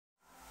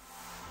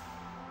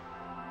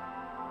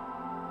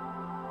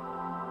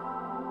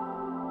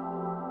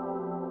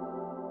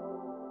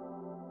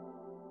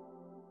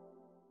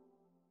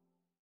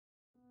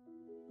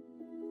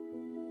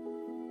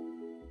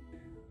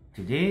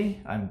Today,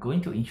 I'm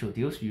going to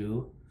introduce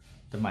you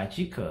the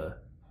Magica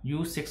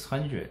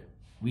U600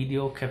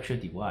 video capture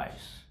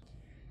device.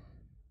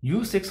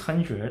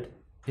 U600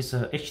 is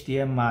a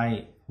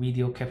HDMI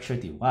video capture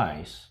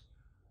device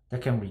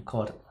that can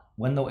record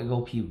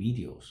 108p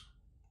videos.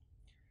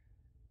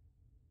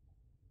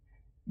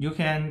 You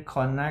can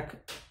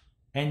connect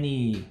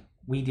any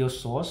video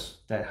source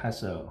that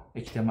has a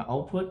HDMI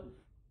output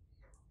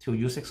to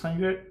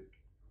U600.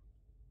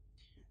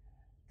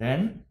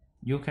 Then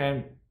you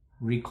can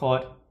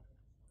record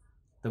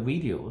the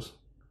videos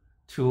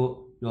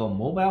to your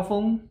mobile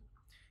phone,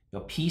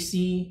 your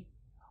PC,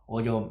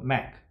 or your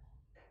Mac.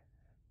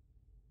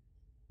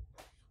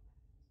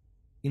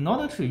 In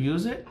order to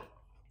use it,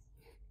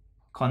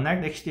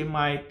 connect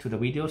HDMI to the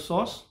video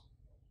source.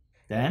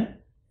 Then,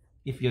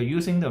 if you're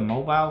using the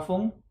mobile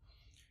phone,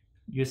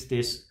 use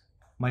this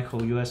micro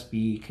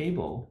USB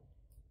cable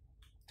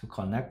to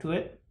connect to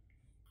it.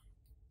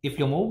 If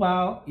your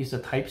mobile is a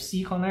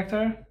Type-C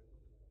connector,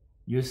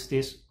 use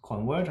this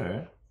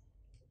converter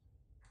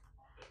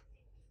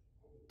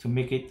to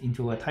make it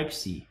into a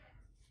Type-C.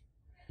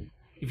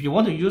 If you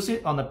want to use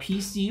it on a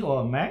PC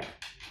or a Mac,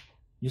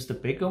 use the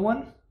bigger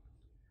one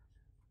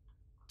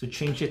to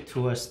change it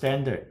to a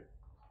standard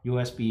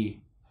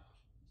USB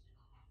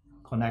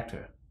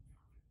connector.